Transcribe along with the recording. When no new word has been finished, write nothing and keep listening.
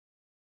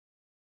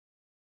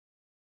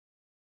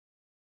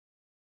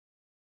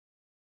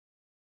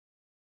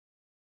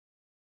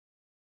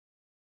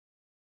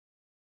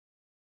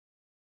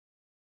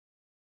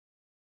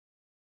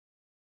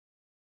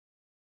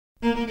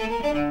Moderation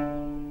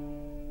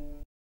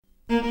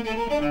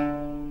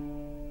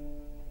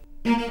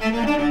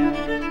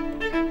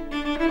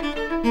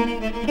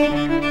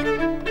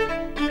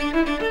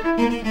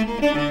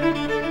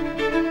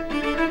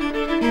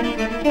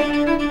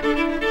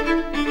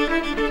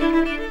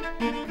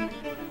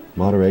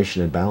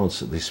and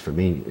balance, at least for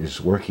me,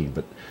 is working,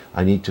 but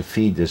I need to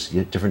feed these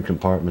different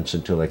compartments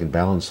until I can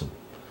balance them.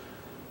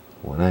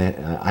 When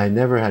I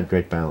never had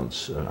great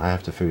balance. I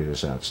have to figure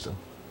this out still.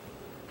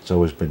 It's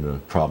always been a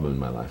problem in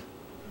my life.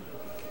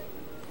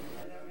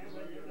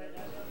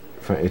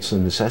 It's a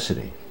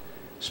necessity,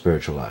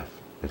 spiritual life.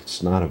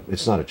 It's not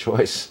a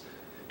choice.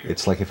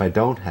 It's like if I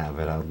don't have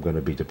it, I'm going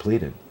to be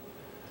depleted.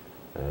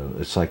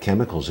 It's like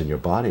chemicals in your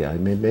body. I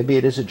mean, maybe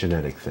it is a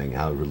genetic thing,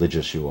 how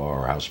religious you are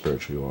or how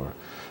spiritual you are.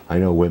 I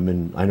know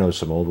women, I know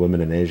some old women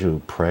in Asia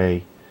who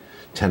pray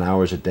 10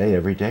 hours a day,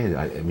 every day.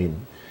 I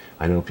mean,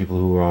 I know people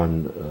who are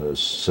on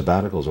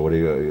sabbaticals or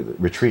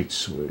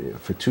retreats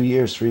for 2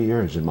 years, 3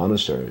 years in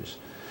monasteries.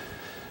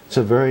 It's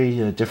a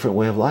very different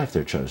way of life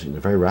they're choosing. They're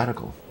very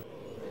radical.